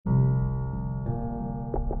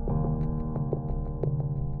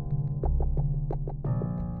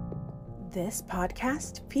This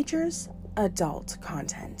podcast features adult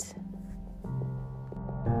content.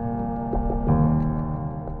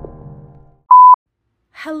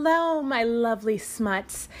 Hello, my lovely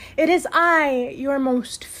smuts. It is I, your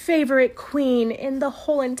most favorite queen in the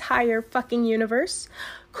whole entire fucking universe,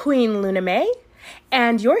 Queen Luna May,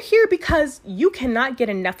 and you're here because you cannot get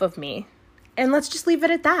enough of me. And let's just leave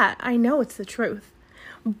it at that. I know it's the truth.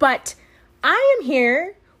 But I am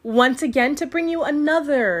here once again to bring you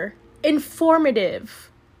another informative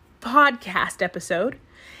podcast episode,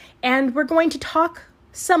 and we're going to talk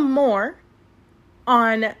some more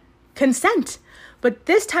on consent. But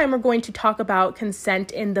this time we're going to talk about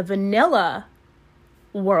consent in the vanilla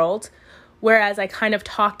world, whereas I kind of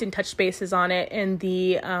talked and touched bases on it in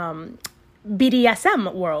the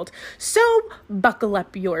BDSM world. So buckle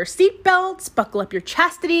up your seatbelts, buckle up your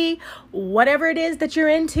chastity, whatever it is that you're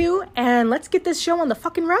into, and let's get this show on the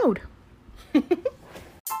fucking road.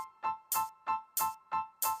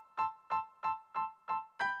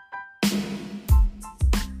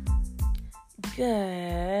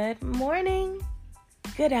 Good morning,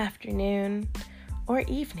 good afternoon, or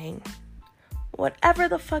evening, whatever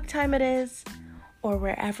the fuck time it is, or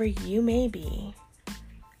wherever you may be.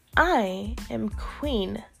 I am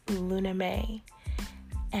Queen Luna May,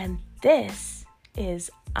 and this is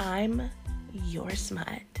I'm Your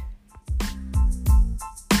Smut.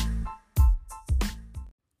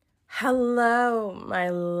 Hello, my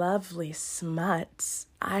lovely smuts.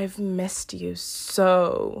 I've missed you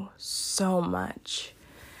so much.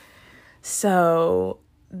 So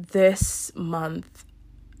this month,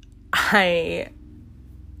 I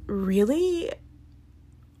really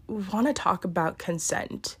want to talk about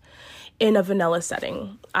consent in a vanilla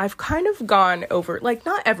setting. I've kind of gone over,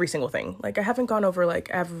 not every single thing. I haven't gone over,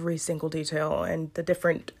 every single detail and the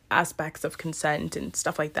different aspects of consent and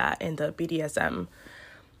stuff like that in the BDSM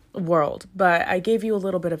world. But I gave you a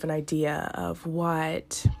little bit of an idea of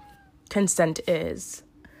what consent is.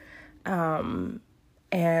 And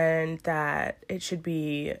that it should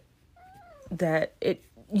be that it,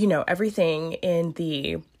 everything in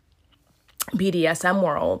the BDSM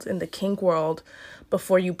world, in the kink world,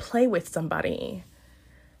 before you play with somebody,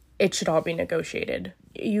 it should all be negotiated.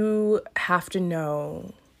 You have to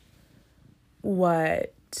know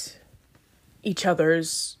what each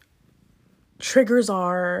other's triggers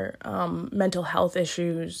are, mental health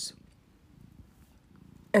issues,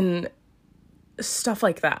 and stuff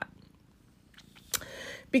like that.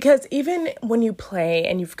 Because even when you play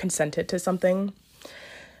and you've consented to something,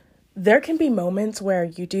 there can be moments where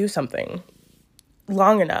you do something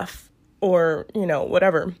long enough or,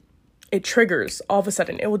 whatever, it triggers. All of a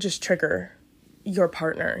sudden, it will just trigger your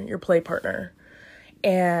partner, your play partner.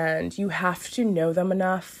 And you have to know them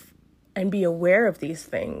enough and be aware of these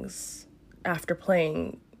things after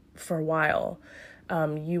playing for a while.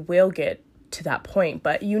 You will get to that point,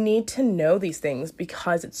 but you need to know these things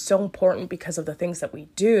because it's so important because of the things that we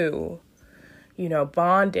do,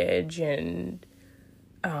 bondage and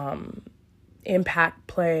impact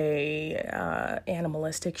play,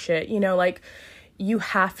 animalistic shit, you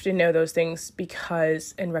have to know those things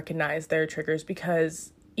and recognize their triggers,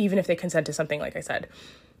 because even if they consent to something, like I said,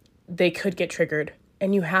 they could get triggered,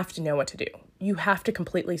 and you have to know what to do. You have to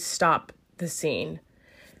completely stop the scene,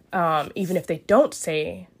 even if they don't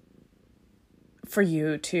say for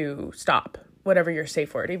you to stop whatever your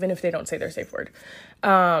safe word, even if they don't say their safe word,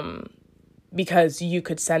 because you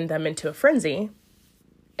could send them into a frenzy,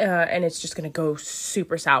 and it's just going to go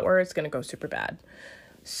super sour. It's going to go super bad.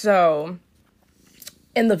 So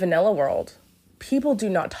in the vanilla world, people do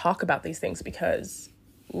not talk about these things because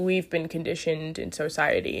we've been conditioned in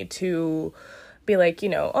society to be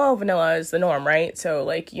vanilla is the norm, right? So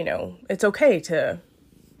it's okay to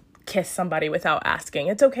kiss somebody without asking.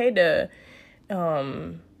 It's okay to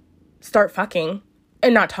start fucking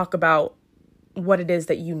and not talk about what it is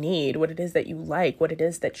that you need, what it is that you like, what it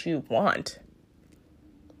is that you want.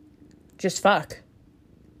 Just fuck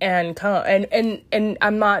and come. And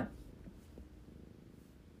I'm not,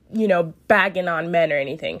 bagging on men or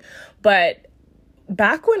anything, but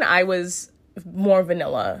back when I was more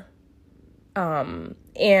vanilla,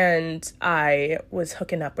 and I was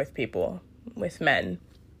hooking up with people, with men,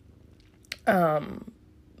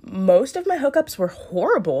 most of my hookups were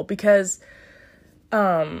horrible because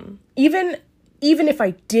even if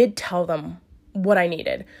I did tell them what I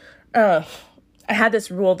needed, I had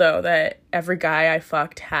this rule, though, that every guy I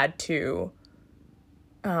fucked had to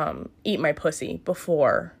eat my pussy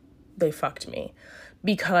before they fucked me,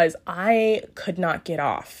 because I could not get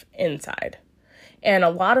off inside. And a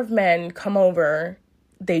lot of men come over,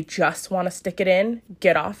 they just want to stick it in,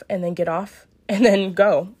 get off, and then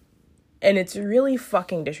go. And it's really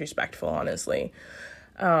fucking disrespectful, honestly.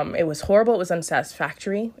 It was horrible. It was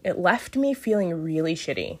unsatisfactory. It left me feeling really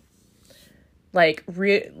shitty. Like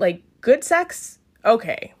good sex,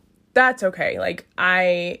 okay. That's okay. Like,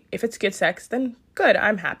 if it's good sex, then good,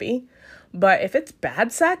 I'm happy. But if it's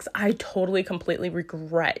bad sex, I totally, completely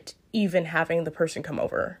regret even having the person come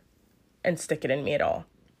over and stick it in me at all.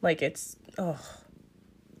 Like,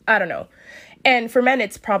 I don't know. And for men,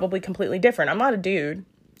 it's probably completely different. I'm not a dude.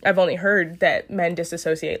 I've only heard that men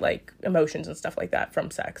disassociate, like, emotions and stuff like that from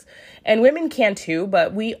sex. And women can too,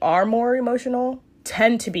 but we are more emotional,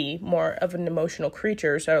 tend to be more of an emotional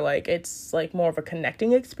creature. So, like, it's, like, more of a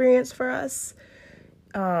connecting experience for us.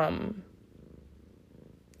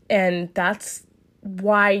 And that's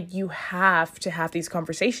why you have to have these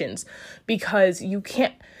conversations, because you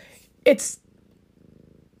can't, it's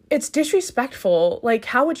disrespectful. Like,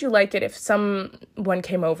 how would you like it if someone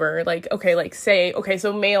came over, like, okay, like, say, okay,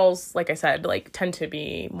 so males, like I said, like, tend to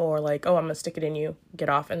be more like, oh, I'm gonna stick it in you, get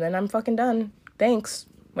off, and then I'm fucking done. Thanks.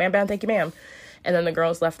 Wham, bam, thank you, ma'am. And then the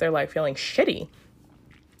girls left their life feeling shitty.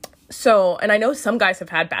 So, and I know some guys have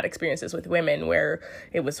had bad experiences with women where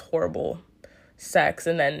it was horrible sex,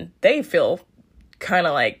 and then they feel kind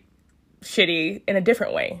of like shitty in a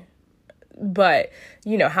different way. But,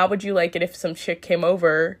 you know, how would you like it if some chick came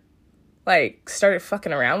over, like, started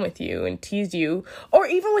fucking around with you and teased you? Or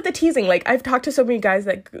even with the teasing, like, I've talked to so many guys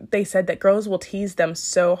that they said that girls will tease them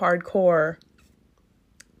so hardcore,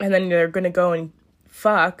 and then they're gonna go and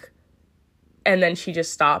fuck, and then she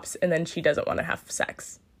just stops, and then she doesn't want to have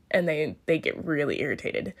sex, and they get really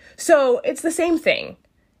irritated. So it's the same thing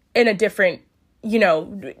in a different, you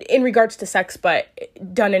know, in regards to sex, but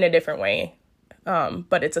done in a different way.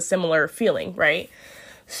 But it's a similar feeling, right?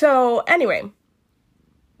 So anyway,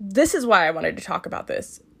 this is why I wanted to talk about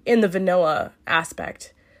this in the vanilla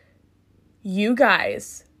aspect. You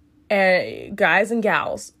guys and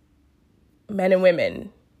gals, men and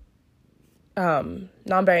women,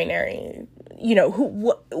 non-binary, you know,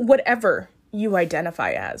 whatever you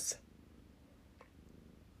identify as,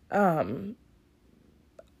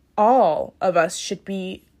 all of us should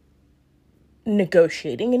be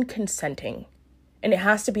negotiating and consenting. And it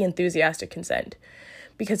has to be enthusiastic consent,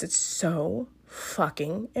 because it's so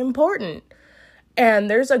fucking important. And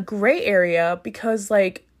there's a gray area, because,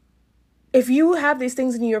 like, if you have these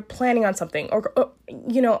things and you're planning on something, or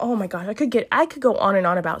you know, oh my gosh, I could go on and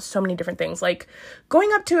on about so many different things. Like,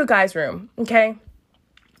 going up to a guy's room, okay?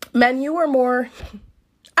 Men, you are more,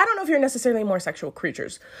 I don't know if you're necessarily more sexual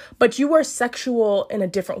creatures, but you are sexual in a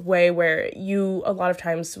different way, where you a lot of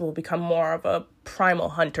times will become more of a primal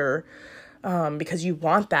hunter, because you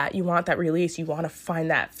want that release. You want to find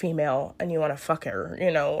that female and you want to fuck her, you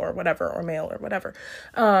know, or whatever, or male or whatever.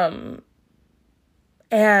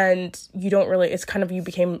 And you don't really, it's kind of, you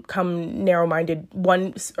become narrow-minded,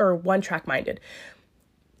 one-track minded.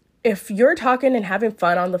 If you're talking and having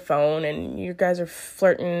fun on the phone and you guys are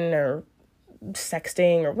flirting or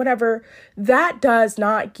sexting or whatever, that does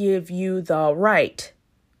not give you the right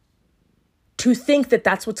to think that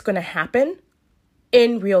that's what's going to happen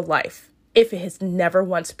in real life if it has never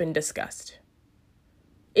once been discussed.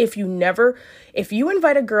 If you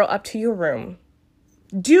invite a girl up to your room,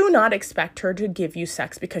 do not expect her to give you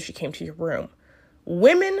sex because she came to your room.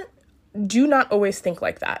 Women do not always think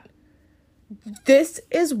like that. This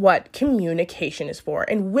is what communication is for.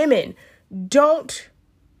 And women, don't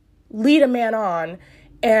lead a man on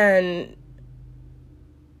and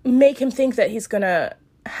make him think that he's gonna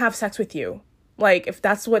have sex with you. Like, if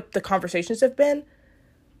that's what the conversations have been,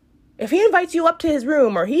 if he invites you up to his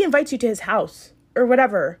room or he invites you to his house or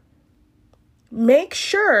whatever, make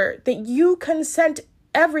sure that you consent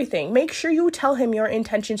everything. Make sure you tell him your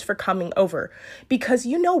intentions for coming over, because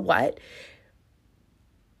you know what?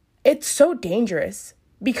 It's so dangerous,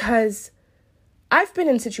 because I've been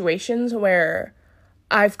in situations where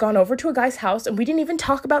I've gone over to a guy's house and we didn't even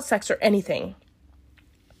talk about sex or anything.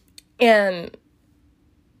 And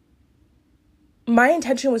my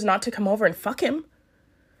intention was not to come over and fuck him.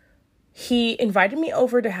 He invited me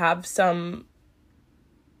over to have some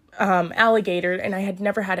alligator, and I had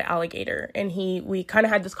never had an alligator. And we kind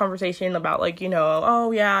of had this conversation about, like, you know,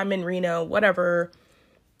 oh yeah, I'm in Reno, whatever,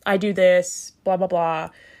 I do this, blah, blah, blah.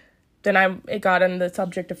 Then it got on the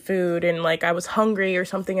subject of food, and, like, I was hungry or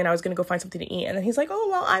something, and I was going to go find something to eat. And then he's like, oh,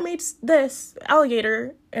 well, I made this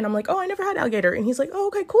alligator. And I'm like, oh, I never had alligator. And he's like, oh,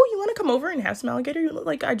 okay, cool. You want to come over and have some alligator?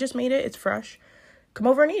 Like, I just made it. It's fresh. Come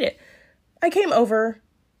over and eat it. I came over,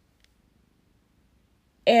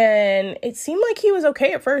 and it seemed like he was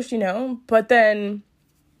okay at first, you know, but then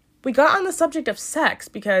we got on the subject of sex,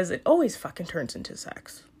 because it always fucking turns into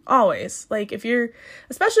sex. Always. Like,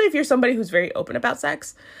 especially if you're somebody who's very open about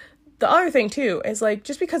sex. The other thing, too, is, like,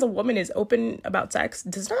 just because a woman is open about sex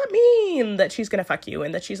does not mean that she's gonna fuck you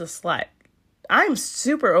and that she's a slut. I'm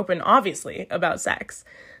super open, obviously, about sex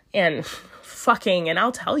and fucking, and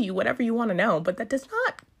I'll tell you whatever you want to know, but that does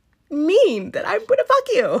not mean that I'm gonna fuck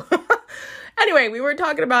you. Anyway, we were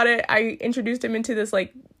talking about it. I introduced him into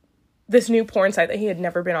this new porn site that he had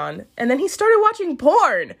never been on, and then he started watching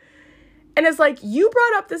porn. And it's like, you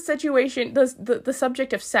brought up this situation, the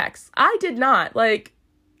subject of sex. I did not. Like,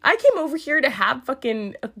 I came over here to have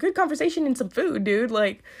fucking a good conversation and some food, dude.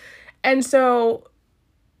 Like, and so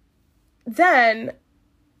then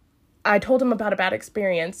I told him about a bad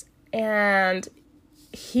experience, and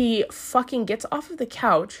he fucking gets off of the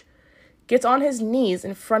couch, gets on his knees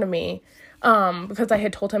in front of me, because I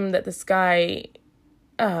had told him that this guy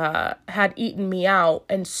had eaten me out,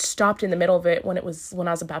 and stopped in the middle of it when I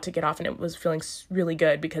was about to get off, and it was feeling really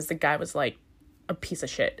good because the guy was like a piece of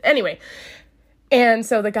shit. Anyway, and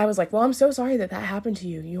so the guy was like, well, I'm so sorry that happened to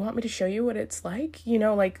you. You want me to show you what it's like? You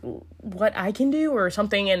know, like what I can do or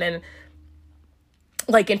something? And then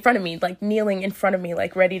like in front of me, like kneeling in front of me,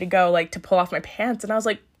 like ready to go, like to pull off my pants. And I was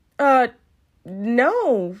like, no,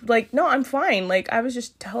 I'm fine. Like, I was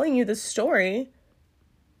just telling you this story.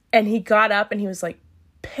 And he got up and he was like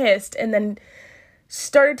pissed, and then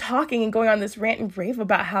started talking and going on this rant and rave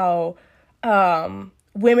about how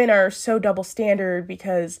women are so double standard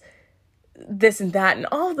because this and that and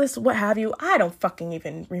all this, what have you. I don't fucking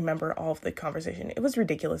even remember all of the conversation. It was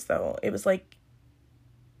ridiculous, though. It was like,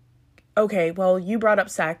 okay, well, you brought up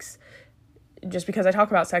sex. Just because I talk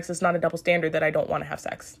about sex is not a double standard that I don't want to have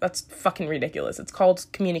sex. That's fucking ridiculous. It's called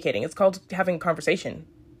communicating. It's called having a conversation.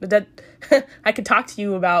 But that I could talk to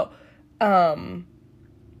you about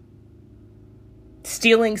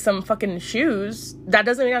stealing some fucking shoes. That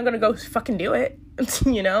doesn't mean I'm gonna go fucking do it.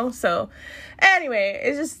 You know? So anyway,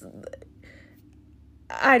 it's just,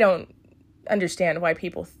 I don't understand why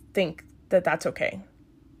people think that that's okay.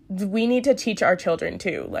 We need to teach our children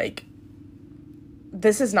too. Like,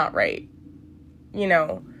 this is not right. You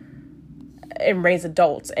know, and raise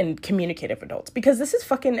adults and communicative adults, because this is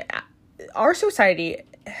fucking, our society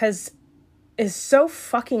is so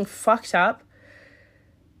fucking fucked up,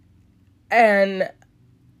 and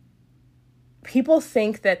people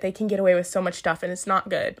think that they can get away with so much stuff, and it's not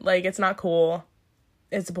good. Like, it's not cool.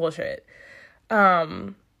 It's bullshit.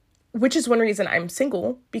 Which is one reason I'm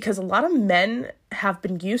single, because a lot of men have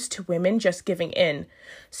been used to women just giving in.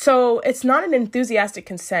 So it's not an enthusiastic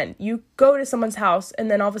consent. You go to someone's house and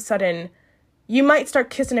then all of a sudden you might start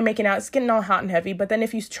kissing and making out. It's getting all hot and heavy. But then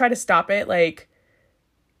if you try to stop it, like,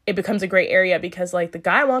 it becomes a gray area because, like, the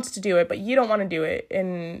guy wants to do it, but you don't want to do it.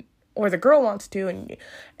 Or the girl wants to, and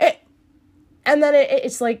then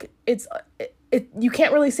it's like, you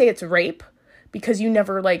can't really say it's rape because you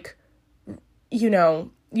never, like, you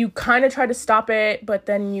know, you kind of tried to stop it, but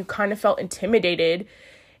then you kind of felt intimidated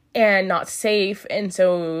and not safe. And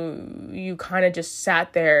so you kind of just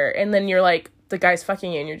sat there, and then you're like, the guy's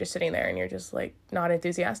fucking you and you're just sitting there and you're just like not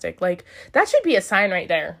enthusiastic. Like, that should be a sign right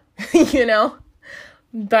there, you know?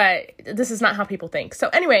 But this is not how people think. So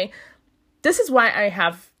anyway, this is why I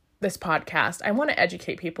have this podcast. I want to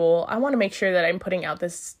educate people. I want to make sure that I'm putting out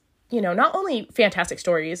this, you know, not only fantastic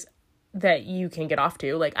stories that you can get off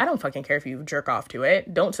to. Like, I don't fucking care if you jerk off to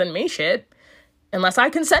it. Don't send me shit unless I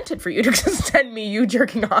consented for you to send me you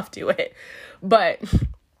jerking off to it. But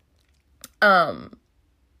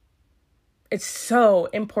it's so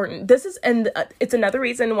important. It's another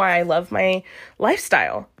reason why I love my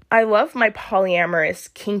lifestyle. I love my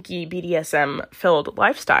polyamorous, kinky, BDSM filled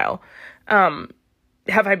lifestyle.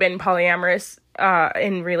 Have I been polyamorous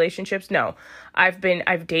in relationships? No. I've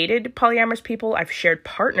dated polyamorous people. I've shared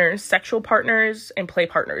partners, sexual partners, and play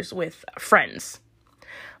partners with friends.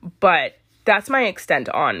 But that's my extent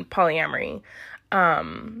on polyamory.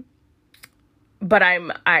 But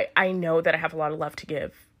I know that I have a lot of love to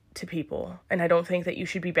give to people, and I don't think that you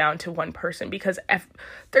should be bound to one person, because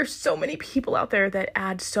there's so many people out there that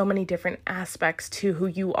add so many different aspects to who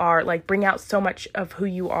you are, like bring out so much of who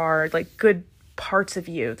you are, like good parts of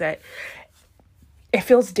you, that it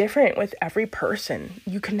feels different with every person.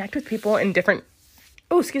 You connect with people in different,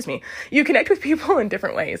 you connect with people in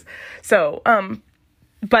different ways. So,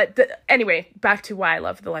 anyway, back to why I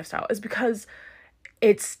love the lifestyle is because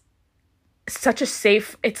it's such a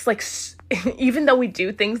safe, it's like, even though we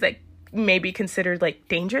do things that may be considered like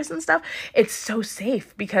dangerous and stuff, it's so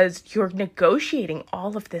safe because you're negotiating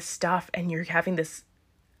all of this stuff and you're having this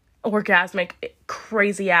orgasmic,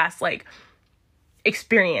 crazy ass, like,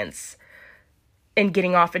 experience and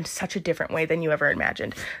getting off in such a different way than you ever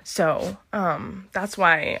imagined. So that's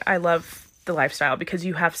why I love the lifestyle, because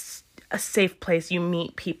you have a safe place. You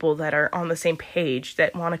meet people that are on the same page,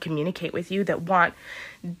 that want to communicate with you, that want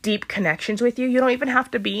deep connections with you. You don't even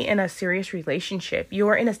have to be in a serious relationship.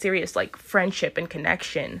 You're in a serious like friendship and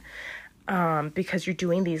connection, because you're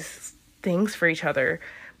doing these things for each other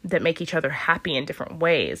that make each other happy in different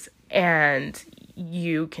ways. And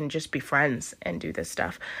you can just be friends and do this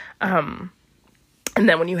stuff. And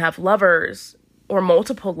then when you have lovers or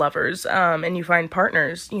multiple lovers, and you find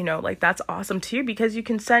partners, you know, like that's awesome too, because you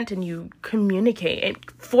consent and you communicate.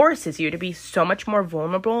 It forces you to be so much more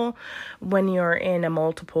vulnerable when you're in a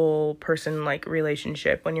multiple person like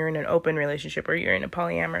relationship, when you're in an open relationship, or you're in a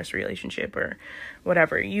polyamorous relationship or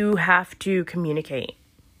whatever. You have to communicate.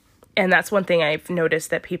 And that's one thing I've noticed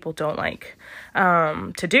that people don't like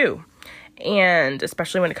to do. And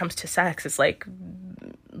especially when it comes to sex, it's like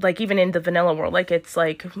even in the vanilla world, like it's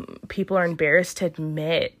like people are embarrassed to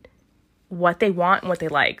admit what they want and what they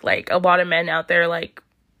like. Like a lot of men out there like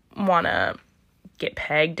want to get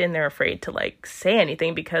pegged, and they're afraid to like say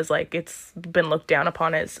anything because like it's been looked down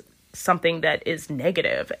upon as something that is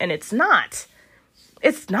negative, and it's not.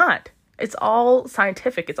 It's not. It's all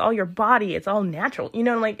scientific. It's all your body. It's all natural. You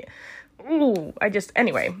know, like, ooh,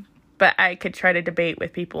 anyway. But I could try to debate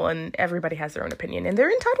with people, and everybody has their own opinion, and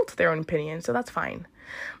they're entitled to their own opinion, so that's fine.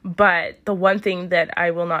 But the one thing that I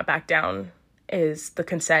will not back down is the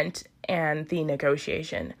consent and the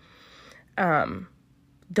negotiation.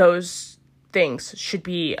 Those things should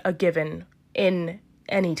be a given in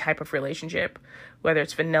any type of relationship, whether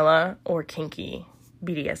it's vanilla or kinky,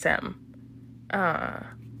 BDSM.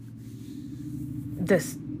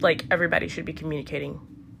 Like, everybody should be communicating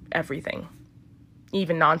everything,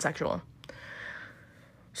 even non-sexual.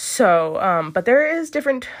 So, but there is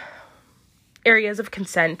different areas of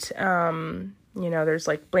consent. You know, there's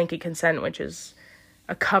like blanket consent, which is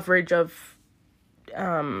a coverage of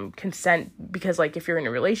consent, because like if you're in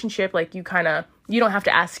a relationship, like you don't have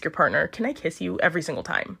to ask your partner, can I kiss you, every single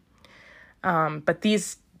time. But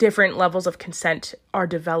these different levels of consent are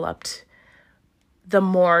developed the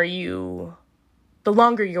longer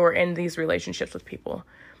you're in these relationships with people.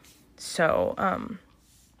 So,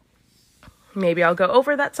 maybe I'll go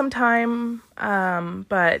over that sometime.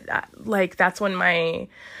 But like, that's when my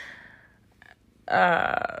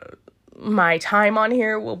time on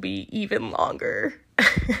here will be even longer.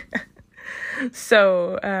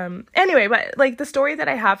 So, anyway, but like the story that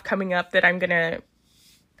I have coming up that I'm going to,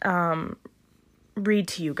 read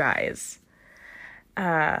to you guys,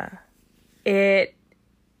 it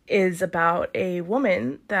is about a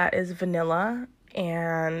woman that is vanilla,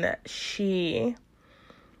 and she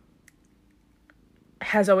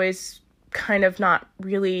has always kind of not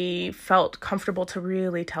really felt comfortable to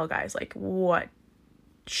really tell guys like what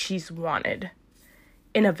she's wanted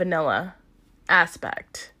in a vanilla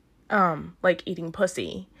aspect. Like eating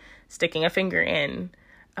pussy, sticking a finger in,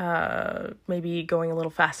 maybe going a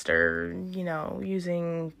little faster, you know,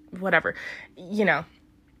 using whatever, you know.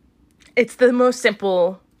 It's the most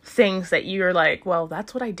simple things that you're like, well,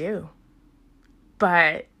 that's what I do.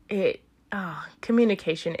 But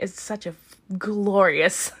communication is such a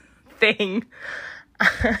glorious thing.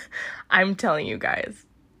 I'm telling you guys,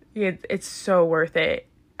 it's so worth it.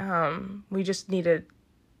 We just need to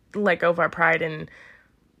let go of our pride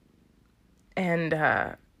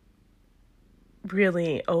and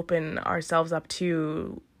really open ourselves up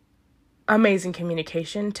to amazing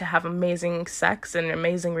communication, to have amazing sex and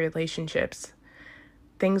amazing relationships.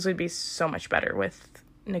 Things would be so much better with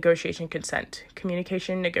negotiation, consent,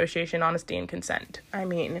 communication, negotiation, honesty, and consent. I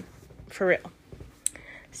mean, for real.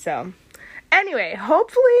 So, anyway,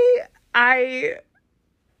 hopefully I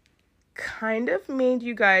kind of made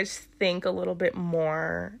you guys think a little bit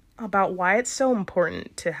more about why it's so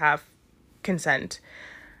important to have consent.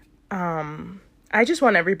 I just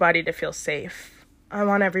want everybody to feel safe. I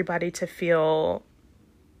want everybody to feel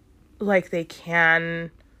like they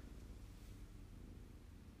can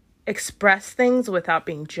express things without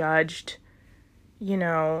being judged. You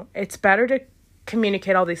know, it's better to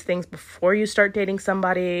communicate all these things before you start dating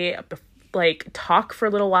somebody, like talk for a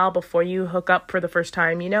little while before you hook up for the first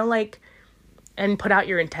time, you know, like, and put out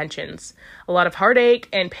your intentions. A lot of heartache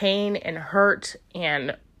and pain and hurt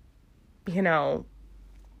and, you know,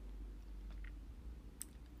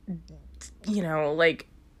 like,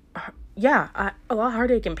 yeah, a lot of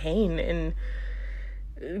heartache and pain and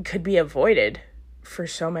could be avoided for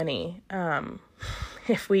so many,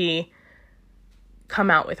 if we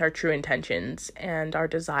come out with our true intentions and our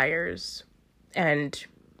desires and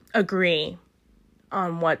agree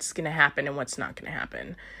on what's going to happen and what's not going to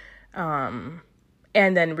happen.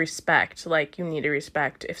 And then respect, like, you need to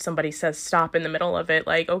respect if somebody says stop in the middle of it,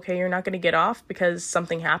 like, okay, you're not going to get off because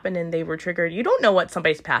something happened and they were triggered. You don't know what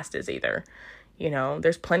somebody's past is either. You know,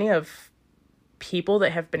 there's plenty of people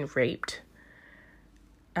that have been raped.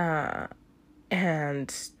 And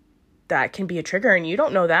that can be a trigger and you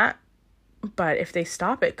don't know that. But if they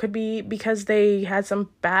stop, it could be because they had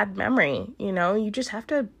some bad memory. You know, you just have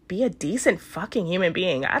to be a decent fucking human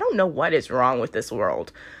being. I don't know what is wrong with this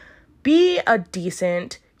world. Be a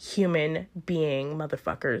decent human being,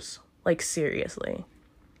 motherfuckers. Like, seriously.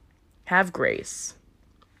 Have grace.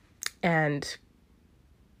 And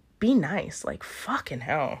be nice. Like, fucking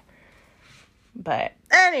hell. But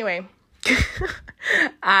anyway,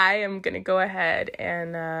 I am going to go ahead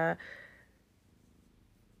and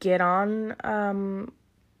get on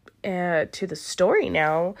to the story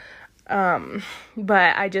now.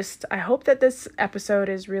 But I hope that this episode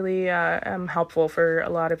is really helpful for a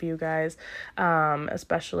lot of you guys,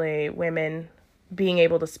 especially women, being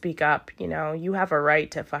able to speak up. You know, you have a right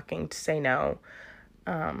to fucking say no.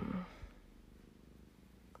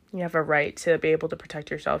 You have a right to be able to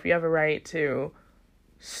protect yourself. You have a right to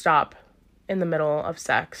stop in the middle of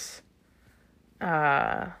sex.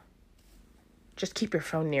 Just keep your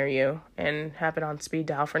phone near you and have it on speed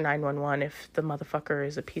dial for 911 if the motherfucker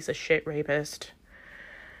is a piece of shit rapist.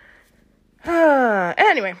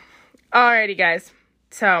 Anyway. Alrighty, guys.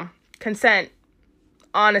 So, consent,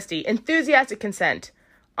 honesty, enthusiastic consent,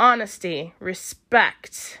 honesty,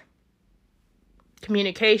 respect,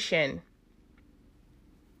 communication.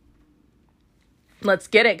 Let's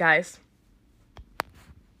get it, guys.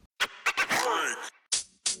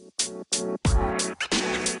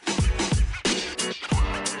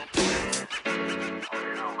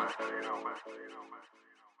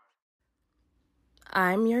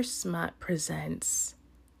 I'm Your Smut presents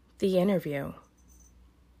The Interview.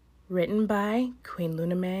 Written by Queen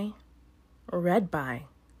Luna May. Read by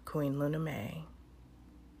Queen Luna May.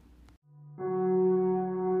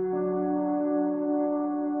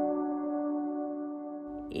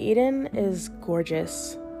 Eden is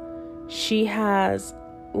gorgeous. She has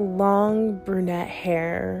long brunette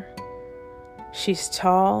hair. She's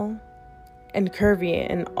tall and curvy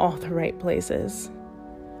in all the right places.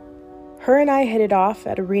 Her and I hit it off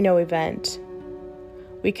at a Reno event.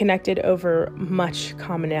 We connected over much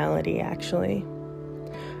commonality, actually.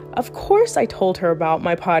 Of course, I told her about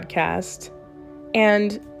my podcast,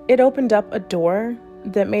 and it opened up a door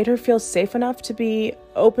that made her feel safe enough to be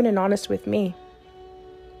open and honest with me.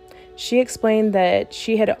 She explained that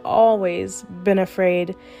she had always been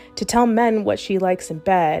afraid to tell men what she likes in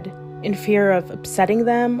bed, in fear of upsetting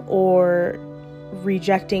them or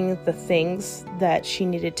rejecting the things that she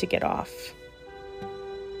needed to get off.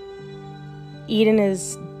 Eden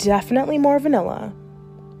is definitely more vanilla,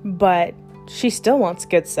 but she still wants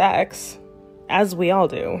good sex, as we all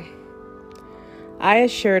do. I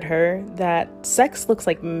assured her that sex looks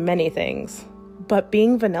like many things, but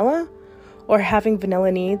being vanilla or having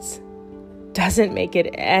vanilla needs doesn't make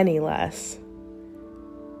it any less.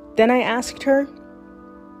 Then I asked her,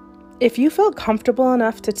 if you felt comfortable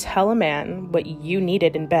enough to tell a man what you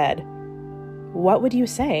needed in bed, what would you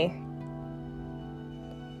say?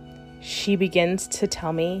 She begins to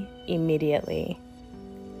tell me immediately.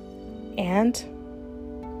 And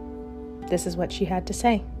this is what she had to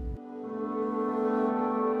say.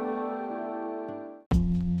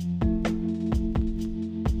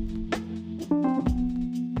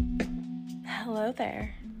 Hello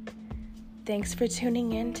there. Thanks for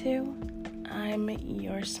tuning in to I'm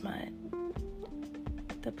Your Smut,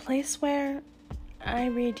 the place where I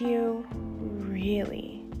read you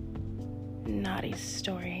really naughty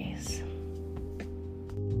stories.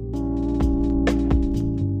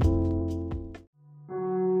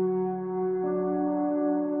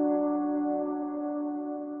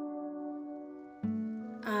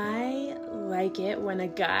 I like it when a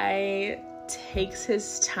guy takes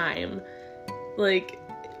his time, like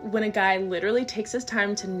when a guy literally takes his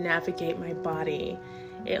time to navigate my body.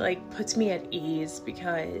 It puts me at ease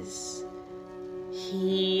because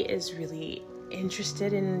he is really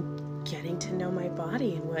interested in getting to know my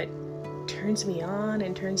body and what turns me on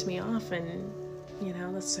and turns me off, and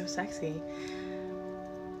that's so sexy.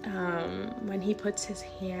 When he puts his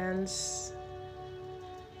hands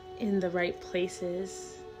in the right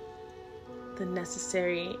places, the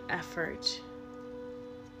necessary effort,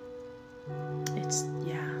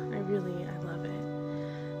 I love it.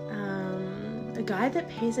 A guy that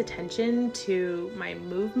pays attention to my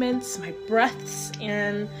movements, my breaths,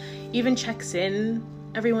 and even checks in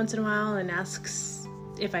every once in a while and asks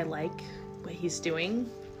if I like what he's doing.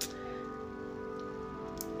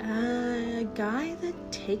 A guy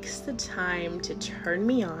that takes the time to turn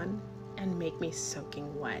me on and make me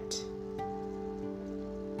soaking wet.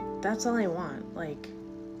 That's all I want. Like,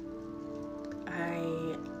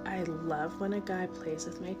 I love when a guy plays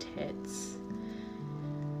with my tits,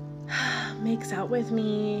 makes out with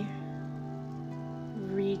me,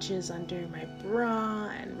 reaches under my bra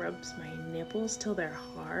and rubs my nipples till they're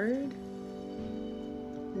hard.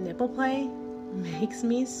 Nipple play makes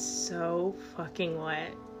me so fucking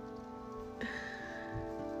wet.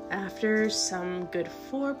 After some good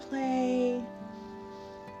foreplay,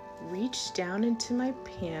 reach down into my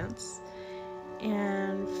pants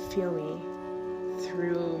and feel me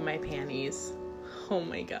through my panties. Oh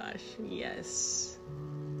my gosh, yes.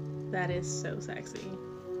 That is so sexy.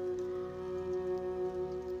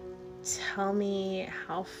 Tell me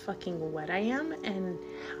how fucking wet I am and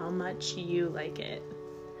how much you like it.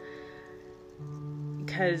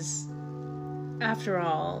 Because, after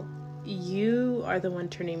all, you are the one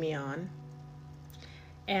turning me on.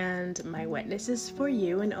 And my wetness is for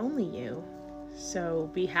you and only you. So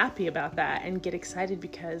be happy about that and get excited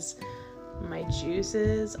because my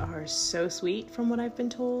juices are so sweet from what I've been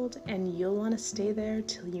told, and you'll want to stay there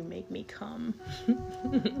till you make me come.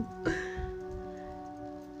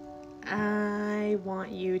 I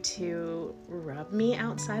want you to rub me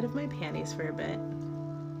outside of my panties for a bit.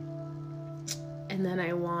 And then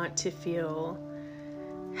I want to feel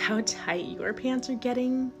how tight your pants are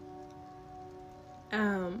getting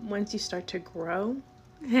once you start to grow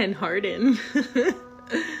and harden.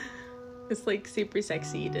 It's like super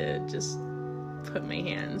sexy to just put my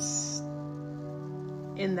hands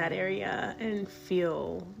in that area and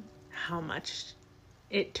feel how much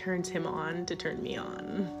it turns him on to turn me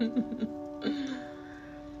on.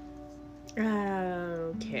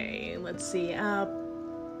 Okay, let's see.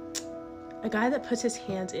 A guy that puts his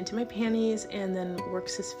hands into my panties and then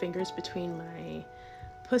works his fingers between my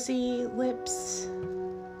pussy lips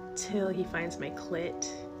till he finds my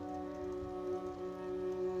clit.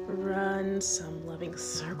 Run some loving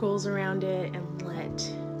circles around it and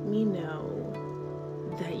let me know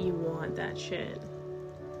that you want that shit.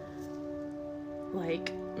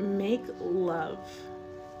 Like, make love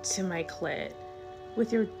to my clit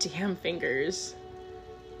with your damn fingers.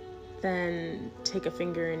 Then take a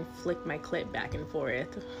finger and flick my clit back and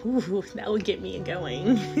forth. Ooh, that would get me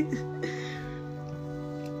going.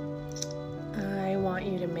 I want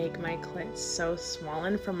you to make my clit so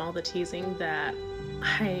swollen from all the teasing that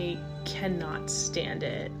I cannot stand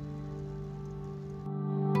it.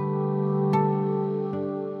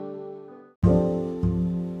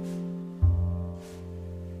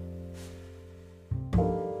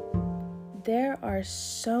 There are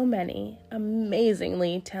so many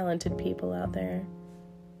amazingly talented people out there,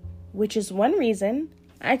 which is one reason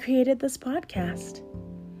I created this podcast.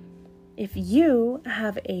 If you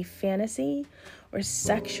have a fantasy or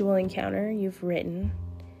sexual encounter you've written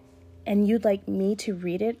and you'd like me to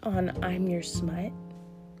read it on I'm Your Smut,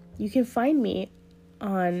 you can find me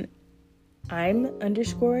on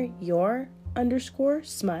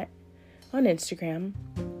I'm_your_smut on Instagram,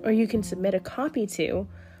 or you can submit a copy to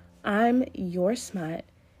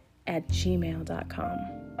I'mYourSmut@gmail.com.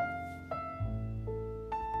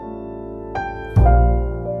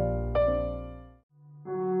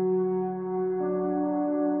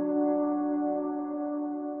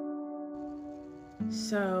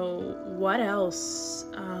 So, what else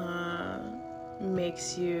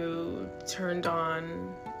makes you turned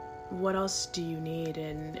on? What else do you need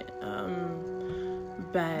in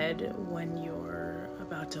bed when you're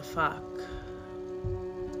about to fuck?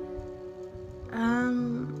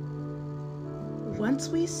 Once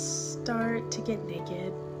we start to get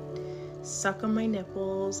naked, suck on my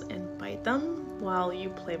nipples and bite them while you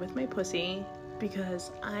play with my pussy,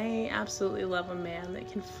 because I absolutely love a man that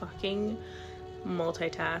can fucking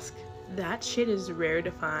multitask. That shit is rare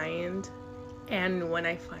to find, and when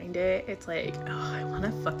I find it, it's like, oh, I want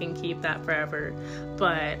to fucking keep that forever.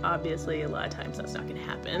 But obviously a lot of times that's not gonna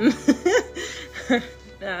happen.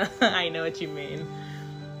 I know what you mean.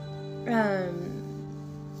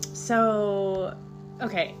 So,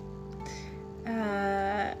 okay.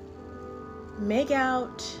 Make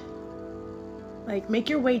out, like, make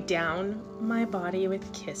your way down my body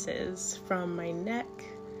with kisses from my neck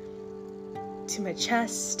to my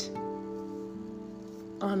chest,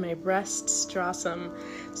 on my breasts, draw some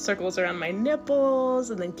circles around my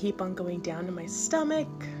nipples, and then keep on going down to my stomach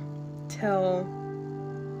till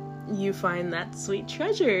you find that sweet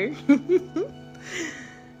treasure.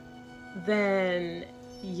 Then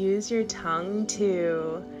use your tongue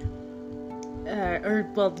to,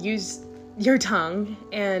 use your tongue,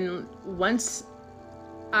 and once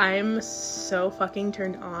I'm so fucking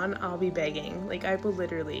turned on, I'll be begging. Like, I will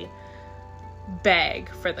literally beg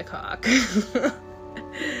for the cock.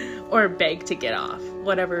 Or beg to get off.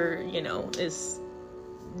 Whatever, you know, is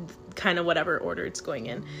kind of whatever order it's going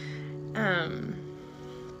in.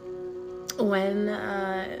 When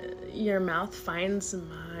your mouth finds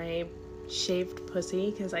my shaved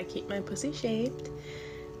pussy, because I keep my pussy shaved,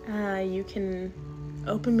 you can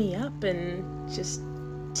open me up and just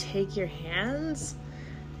take your hands,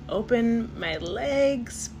 open my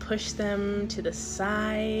legs, push them to the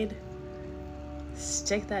side,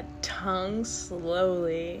 stick that tongue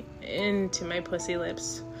slowly into my pussy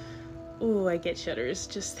lips. Ooh, I get shudders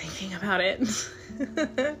just thinking about it.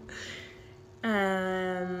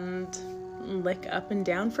 And lick up and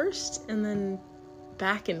down first, and then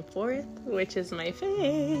back and forth, which is my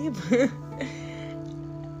fave.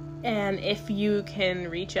 And if you can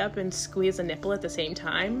reach up and squeeze a nipple at the same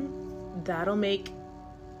time, that'll make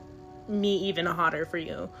me even hotter for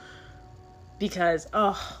you. Because,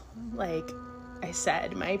 like I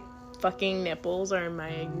said, my fucking nipples are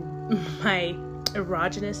my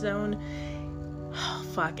erogenous zone. Oh,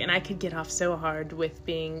 fuck. And I could get off so hard with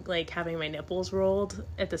being, like, having my nipples rolled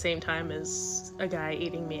at the same time as a guy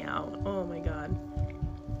eating me out. Oh my god.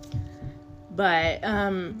 But,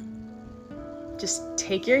 just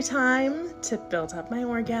take your time to build up my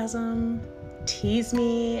orgasm, tease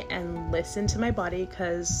me, and listen to my body,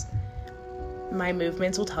 because my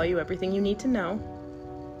movements will tell you everything you need to know.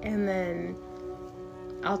 And then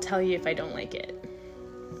I'll tell you if I don't like it.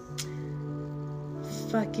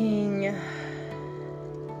 Fucking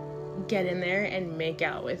get in there and make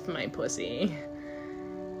out with my pussy.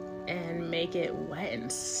 And make it wet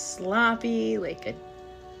and sloppy like a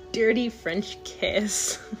dirty French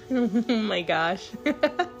kiss. Oh my gosh.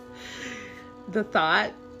 The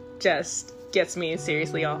thought just gets me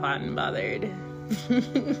seriously all hot and bothered.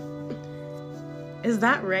 Is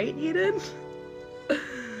that right, Eden?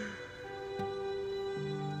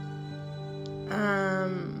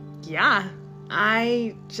 Yeah.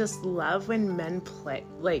 I just love when men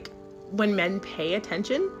when men pay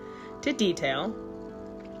attention to detail.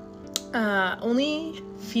 Only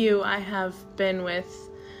few I have been with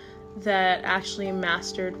that actually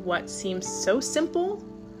mastered what seems so simple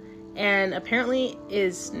and apparently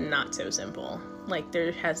is not so simple. Like,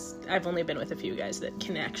 I've only been with a few guys that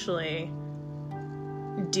can actually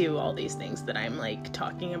do all these things that I'm, like,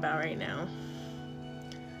 talking about right now.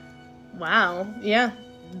 Wow. Yeah.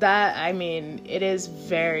 It is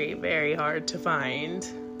very, very hard to find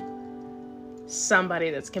somebody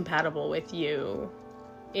that's compatible with you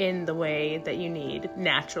in the way that you need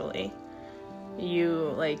naturally.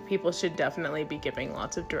 People should definitely be giving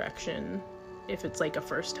lots of direction if it's like a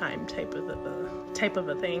first time type of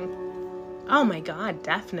a thing. Oh my god,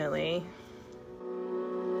 definitely.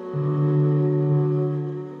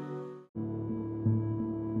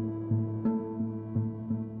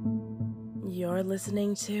 You're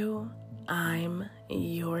listening to I'm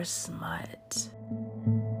Your Smut.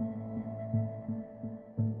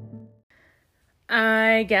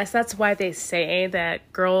 I guess that's why they say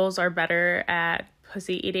that girls are better at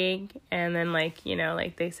pussy eating, and then,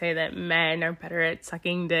 they say that men are better at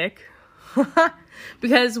sucking dick.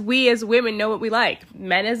 Because we as women know what we like.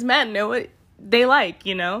 Men as men know what they like,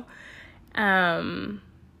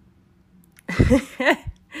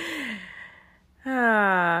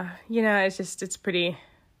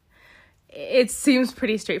 it seems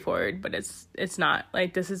pretty straightforward, but it's not.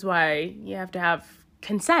 Like, this is why you have to have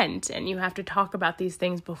consent, and you have to talk about these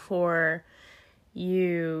things before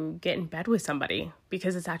you get in bed with somebody,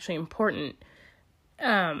 because it's actually important.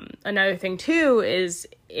 Another thing too is,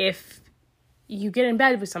 if you get in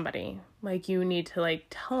bed with somebody, you need to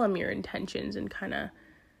tell them your intentions and kind of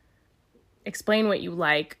explain what you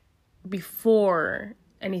like before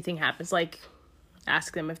anything happens.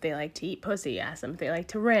 Ask them if they like to eat pussy, ask them if they like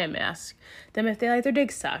to rim, ask them if they like their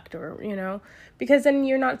dick sucked, or, because then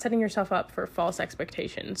you're not setting yourself up for false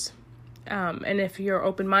expectations. And if you're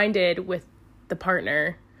open-minded with the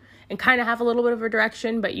partner and kind of have a little bit of a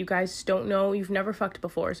direction, but you guys don't know, you've never fucked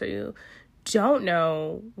before, so you don't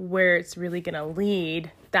know where it's really going to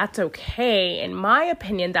lead, that's okay. In my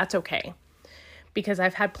opinion, that's okay. Because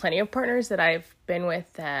I've had plenty of partners that I've been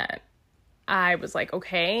with that I was like,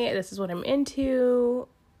 okay, this is what I'm into,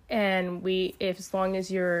 and as long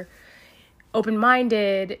as you're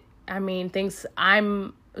open-minded, I know,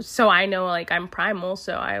 I'm primal,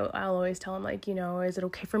 so I'll always tell him, is it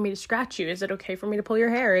okay for me to scratch you? Is it okay for me to pull your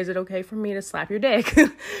hair? Is it okay for me to slap your dick?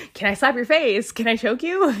 Can I slap your face? Can I choke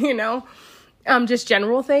you? Just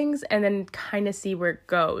general things, and then kind of see where it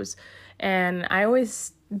goes. And I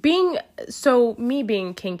always me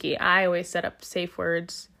being kinky, I always set up safe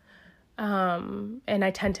words. And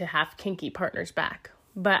I tend to have kinky partners back.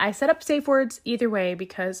 But I set up safe words either way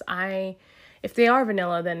because if they are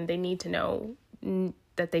vanilla, then they need to know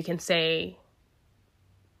that they can say,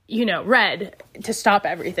 red to stop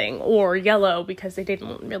everything, or yellow because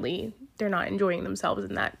they're not enjoying themselves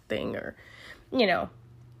in that thing, or,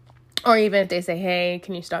 or even if they say, hey,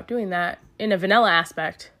 can you stop doing that in a vanilla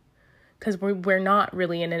aspect? Because we're not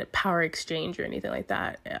really in a power exchange or anything like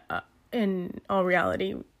that. In all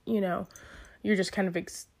reality, you're just kind of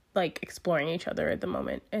exploring each other at the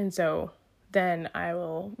moment. And so then I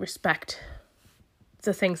will respect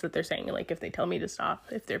the things that they're saying. Like if they tell me to stop,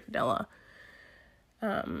 if they're vanilla.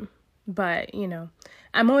 But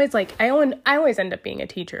I'm always I always end up being a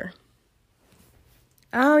teacher.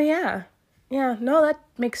 Oh yeah. Yeah. No, that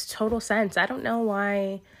makes total sense. I don't know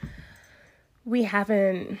why we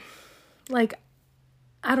haven't, I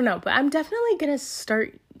don't know, but I'm definitely going to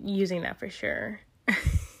start using that for sure.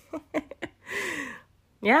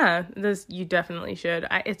 Yeah, you definitely should.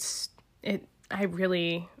 I just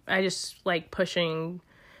like pushing,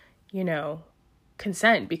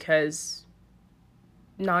 consent, because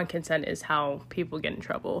non-consent is how people get in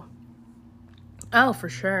trouble. Oh, for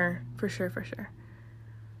sure. For sure.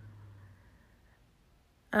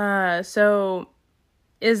 So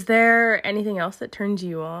is there anything else that turns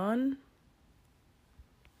you on?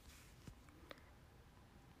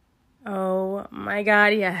 Oh my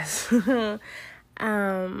God, yes.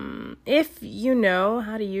 If you know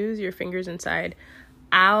how to use your fingers inside,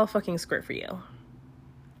 I'll fucking squirt for you.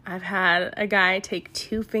 I've had a guy take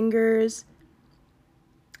 2 fingers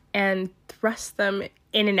and thrust them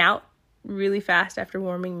in and out really fast after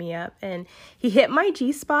warming me up, and he hit my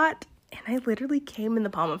G-spot, and I literally came in the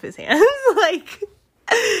palm of his hand. I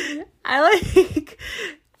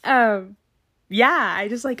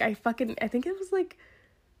think it was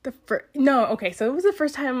so it was the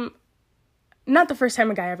first time, not the first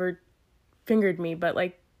time a guy ever fingered me, but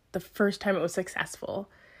the first time it was successful.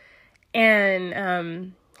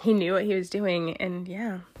 And he knew what he was doing, and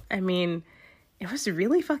yeah, I mean, it was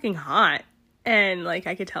really fucking hot. And I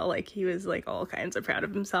could tell he was all kinds of proud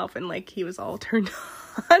of himself, and he was all turned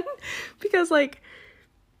on because I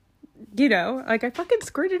fucking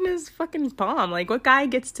squirted in his fucking palm. What guy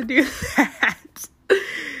gets to do that?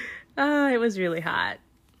 It was really hot.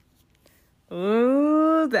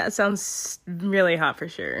 Ooh, that sounds really hot for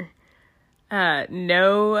sure.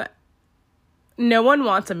 No one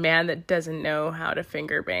wants a man that doesn't know how to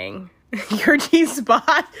finger bang your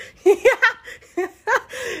G-spot. Yeah.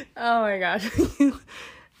 Oh my gosh.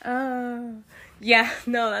 Yeah,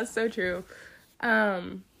 no, that's so true.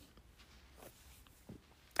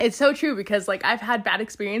 It's so true because I've had bad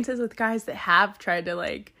experiences with guys that have tried to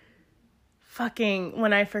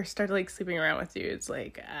when I first started sleeping around with dudes,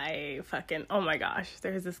 oh my gosh,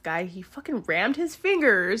 there's this guy, he fucking rammed his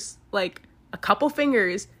fingers, a couple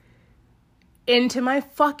fingers into my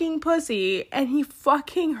fucking pussy, and he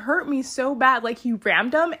fucking hurt me so bad. He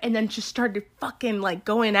rammed them and then just started fucking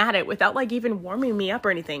going at it without even warming me up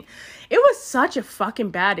or anything. It was such a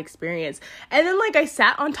fucking bad experience. And then I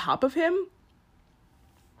sat on top of him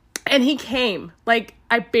and he came.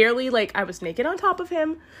 I barely, I was naked on top of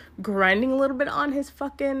him, grinding a little bit on his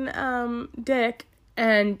fucking dick,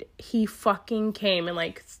 and he fucking came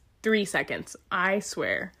in 3 seconds. I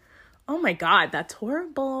swear. Oh my God, that's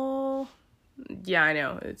horrible. Yeah, I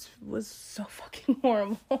know. It was so fucking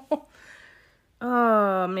horrible.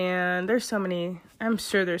 Oh man, I'm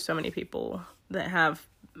sure there's so many people that have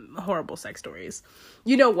horrible sex stories.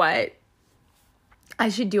 You know what? I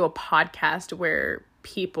should do a podcast where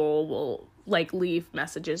people will leave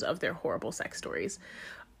messages of their horrible sex stories.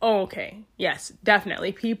 Okay, yes,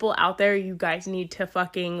 definitely. People out there, you guys need to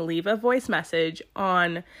fucking leave a voice message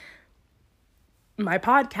on my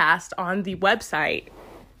podcast on the website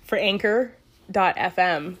for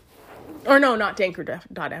Anchor.fm. Or no, not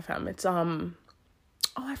Anchor.fm. It's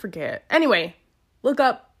I forget. Anyway, look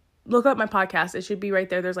up my podcast. It should be right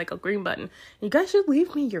there. There's a green button. You guys should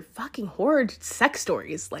leave me your fucking horrid sex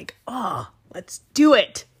stories. Let's do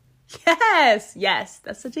it. Yes,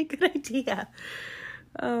 that's such a good idea.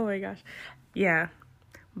 Oh my gosh. Yeah.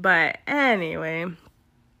 But anyway,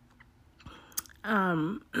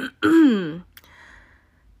 I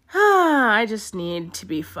just need to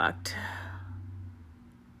be fucked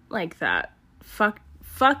like that. Fuck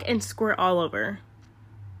and squirt all over.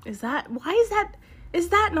 Is that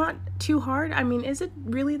not too hard? I mean, is it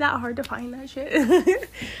really that hard to find that shit?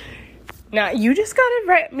 Now, you just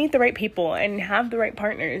gotta meet the right people and have the right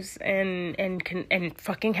partners and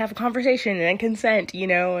fucking have a conversation and consent,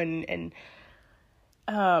 and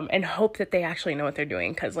and hope that they actually know what they're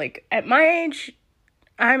doing. Because, like, at my age,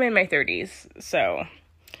 I'm in my 30s, so,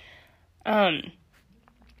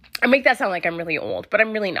 I make that sound like I'm really old, but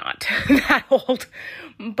I'm really not that old.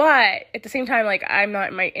 But at the same time, like, I'm not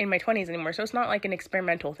in my 20s anymore, so it's not like an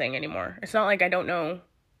experimental thing anymore. It's not like I don't know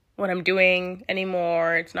what I'm doing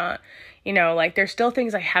anymore. It's not, like, there's still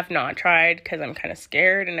things I have not tried because I'm kind of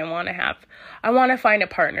scared, and I want to find a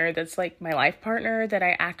partner that's like my life partner that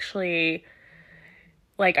I actually,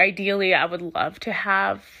 like, ideally I would love to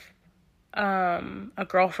have a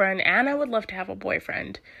girlfriend, and I would love to have a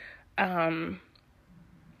boyfriend.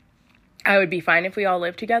 I would be fine if we all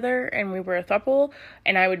lived together and we were a throuple,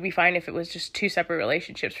 and I would be fine if it was just two separate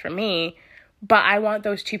relationships for me, but I want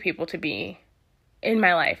those two people to be in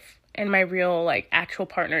my life and my real, like, actual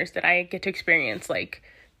partners that I get to experience, like,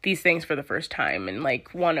 these things for the first time. And,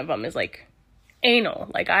 like, one of them is, like,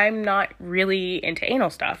 anal. Like, I'm not really into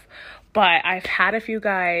anal stuff, but I've had a few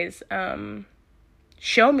guys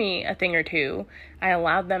show me a thing or two. I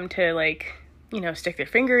allowed them to, like, stick their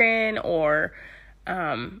finger in or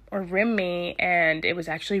rim me, and it was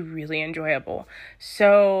actually really enjoyable.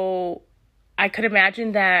 So I could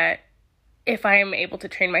imagine that if I am able to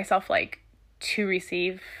train myself, like, to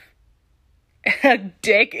receive a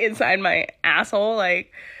dick inside my asshole,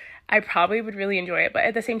 like, I probably would really enjoy it. But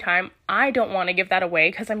at the same time, I don't want to give that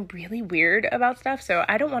away because I'm really weird about stuff. So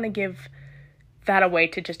I don't want to give that away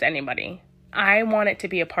to just anybody. I want it to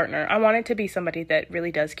be a partner. I want it to be somebody that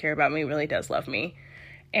really does care about me, really does love me,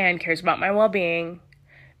 and cares about my well-being,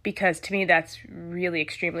 because to me that's really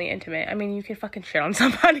extremely intimate. I mean, you can fucking shit on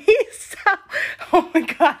somebody, so, oh my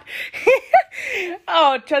god.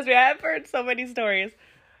 Oh, trust me, I've heard so many stories,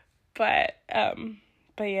 but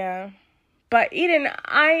yeah. But Eden,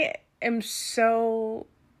 I am so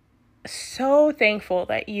thankful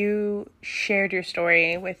that you shared your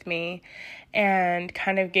story with me and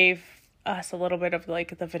kind of gave us a little bit of,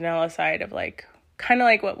 like, the vanilla side of, like, kind of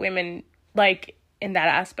like what women like in that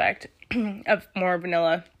aspect of a more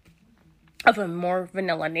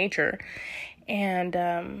vanilla nature. And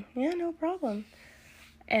yeah, no problem.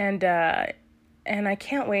 And I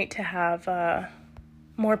can't wait to have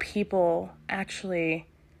more people actually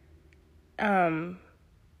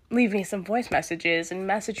leave me some voice messages and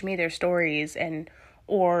message me their stories,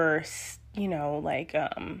 or like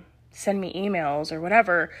send me emails or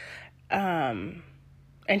whatever, and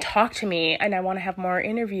talk to me. And I want to have more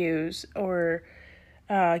interviews or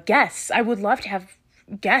guests. I would love to have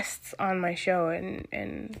guests on my show,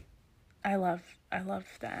 and I love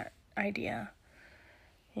that idea.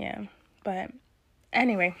 Yeah, but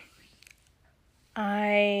anyway,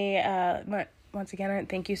 once again,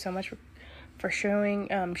 thank you so much for sharing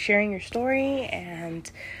your story,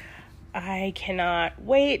 and I cannot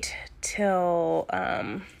wait till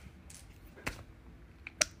I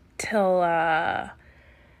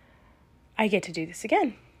get to do this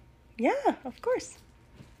again. Yeah, of course.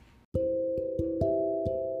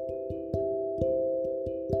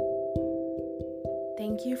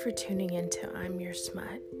 Thank you for tuning in to I'm Your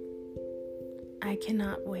Smut. I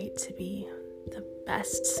cannot wait to be the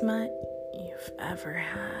best smut you've ever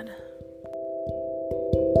had.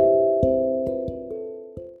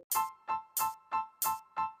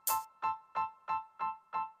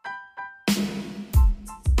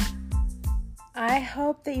 I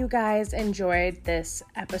hope that you guys enjoyed this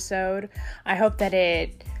episode. I hope that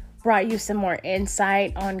it brought you some more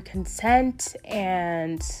insight on consent,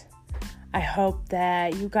 and I hope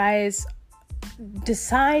that you guys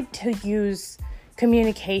decide to use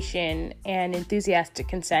communication and enthusiastic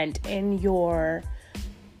consent in your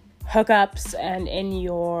hookups and in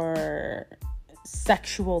your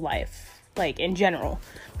sexual life, like in general,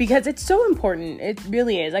 because it's so important. It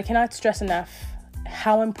really is. I cannot stress enough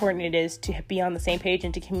how important it is to be on the same page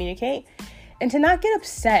and to communicate and to not get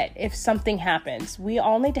upset if something happens. We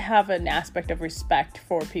all need to have an aspect of respect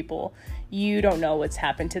for people. You don't know what's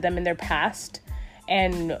happened to them in their past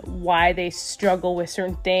and why they struggle with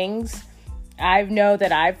certain things. I know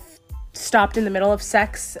that I've stopped in the middle of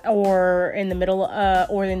sex or in the middle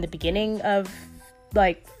or in the beginning of,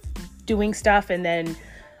 like, doing stuff, and then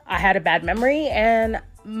I had a bad memory, and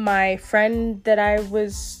my friend that I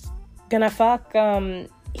was gonna fuck,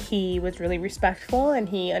 he was really respectful and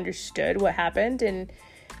he understood what happened, and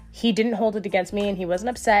he didn't hold it against me, and he wasn't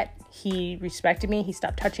upset. He respected me. He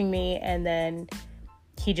stopped touching me, and then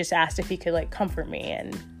he just asked if he could, like, comfort me.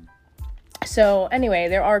 And so anyway,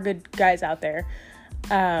 there are good guys out there.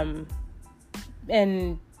 And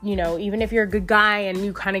even if you're a good guy and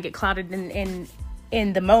you kind of get clouded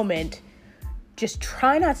in the moment, just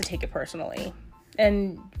try not to take it personally.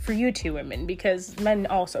 and for you two women, because men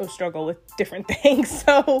also struggle with different things.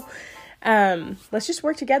 So let's just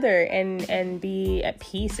work together and be at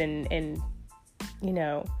peace and you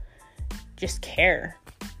know, just care.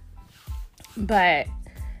 But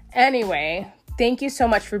anyway, thank you so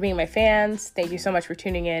much for being my fans. Thank you so much for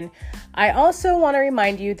tuning in. I also want to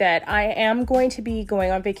remind you that I am going to be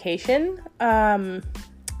going on vacation.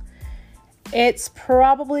 It's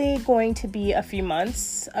probably going to be a few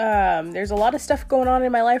months. There's a lot of stuff going on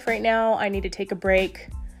in my life right now. I need to take a break.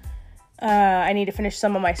 I need to finish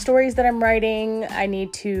some of my stories that I'm writing. I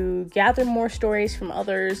need to gather more stories from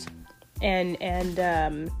others and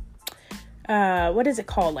what is it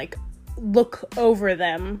called? Like, look over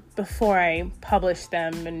them before I publish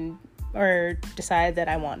them or decide that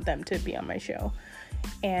I want them to be on my show.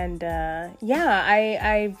 And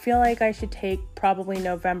I feel like I should take probably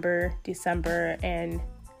November, December, and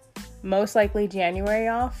most likely January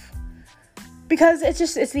off, because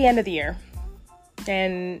it's the end of the year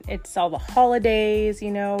and it's all the holidays,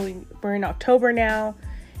 you know. We're in October now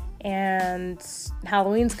and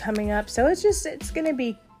Halloween's coming up, so it's gonna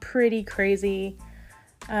be pretty crazy.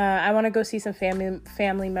 I want to go see some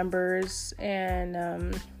family members, and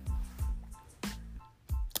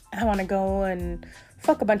I want to go and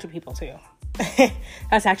fuck a bunch of people too.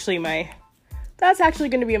 That's actually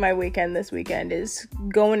going to be my weekend this weekend, is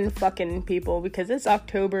going and fucking people, because it's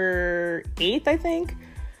October 8th, I think.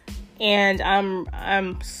 And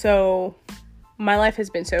my life has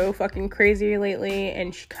been so fucking crazy lately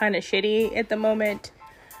and kind of shitty at the moment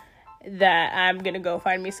that I'm going to go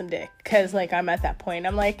find me some dick. Cause like, I'm at that point.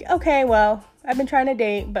 I'm like, okay, well, I've been trying to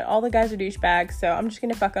date, but all the guys are douchebags, so I'm just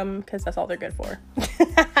going to fuck them cause that's all they're good for.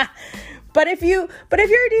 But if you're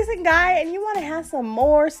a decent guy and you want to have some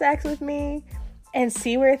more sex with me and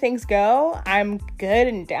see where things go, I'm good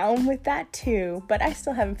and down with that too. But I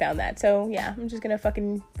still haven't found that. So yeah, I'm just going to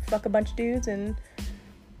fucking fuck a bunch of dudes and,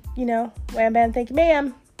 you know, wham bam, thank you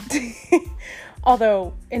ma'am.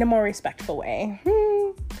 Although in a more respectful way.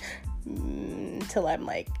 Till I'm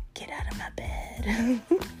like, get out of my bed.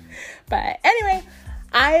 But anyway,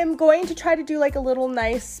 I am going to try to do like a little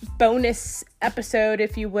nice bonus episode,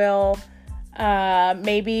 if you will.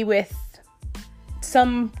 Maybe with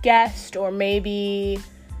some guest, or maybe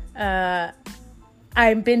I've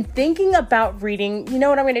been thinking about reading. You know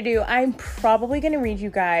what I'm going to do? I'm probably going to read you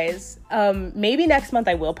guys. Maybe next month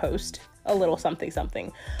I will post a little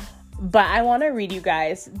something. But I want to read you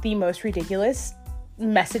guys the most ridiculous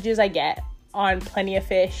messages I get on Plenty of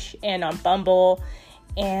Fish and on Bumble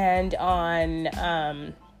and on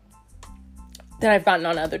that I've gotten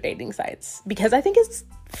on other dating sites, because I think it's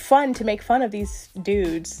fun to make fun of these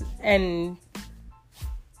dudes and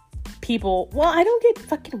people. Well, I don't get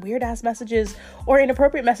fucking weird ass messages or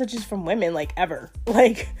inappropriate messages from women, like, ever.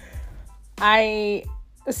 Like, I'm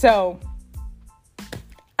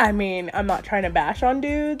not trying to bash on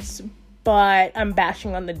dudes, but I'm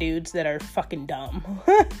bashing on the dudes that are fucking dumb.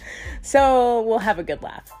 So we'll have a good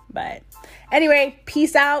laugh. But anyway,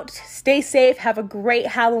 peace out. Stay safe. Have a great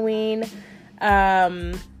Halloween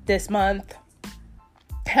this month.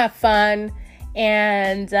 Have fun.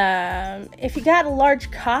 And if you got a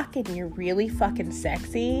large cock and you're really fucking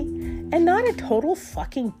sexy and not a total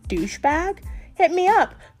fucking douchebag, hit me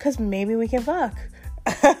up, because maybe we can fuck.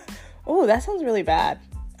 Oh, that sounds really bad.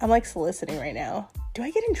 I'm like soliciting right now. Do I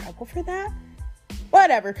get in trouble for that?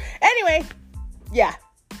 Whatever. Anyway, yeah.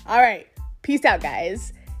 All right. Peace out,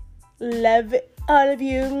 guys. Love all of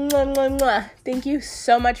you. Mwah, mwah, mwah. Thank you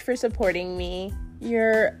so much for supporting me.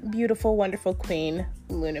 You're beautiful, wonderful queen,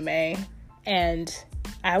 Luna May. And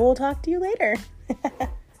I will talk to you later.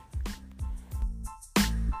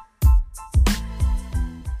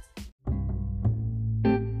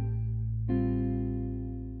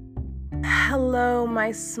 Hello,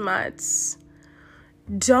 my smuts.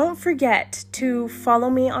 Don't forget to follow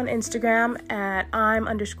me on Instagram at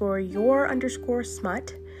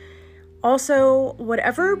I'm_your_smut. Also,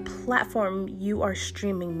 whatever platform you are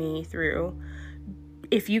streaming me through,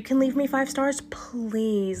 if you can leave me 5 stars,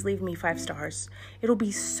 please leave me 5 stars. It'll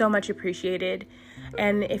be so much appreciated.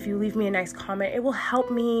 And if you leave me a nice comment, it will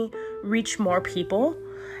help me reach more people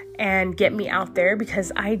and get me out there,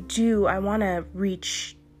 because I want to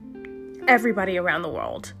reach everybody around the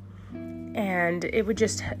world. And it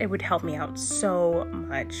would help me out so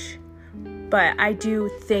much. But I do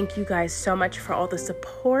thank you guys so much for all the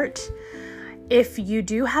support. If you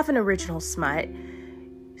do have an original smut,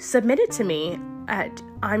 submit it to me at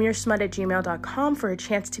imyoursmut@gmail.com for a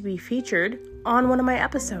chance to be featured on one of my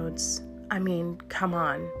episodes. I mean, come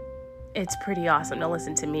on. It's pretty awesome to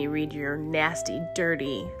listen to me read your nasty,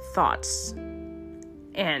 dirty thoughts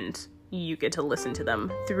and you get to listen to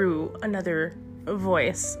them through another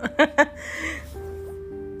voice.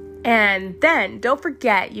 And then don't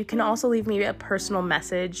forget, you can also leave me a personal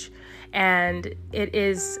message, and it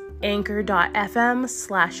is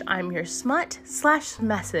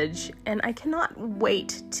anchor.fm/I'mYourSmut/message. And I cannot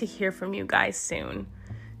wait to hear from you guys soon.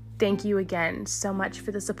 Thank you again so much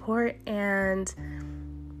for the support, and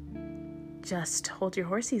just hold your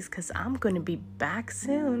horsies because I'm going to be back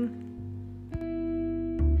soon.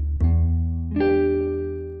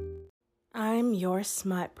 I'm Your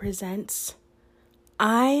Smut presents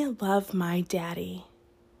I Love My Daddy.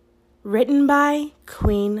 Written by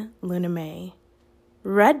Queen Luna May.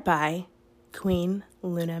 Read by Queen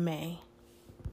Luna May.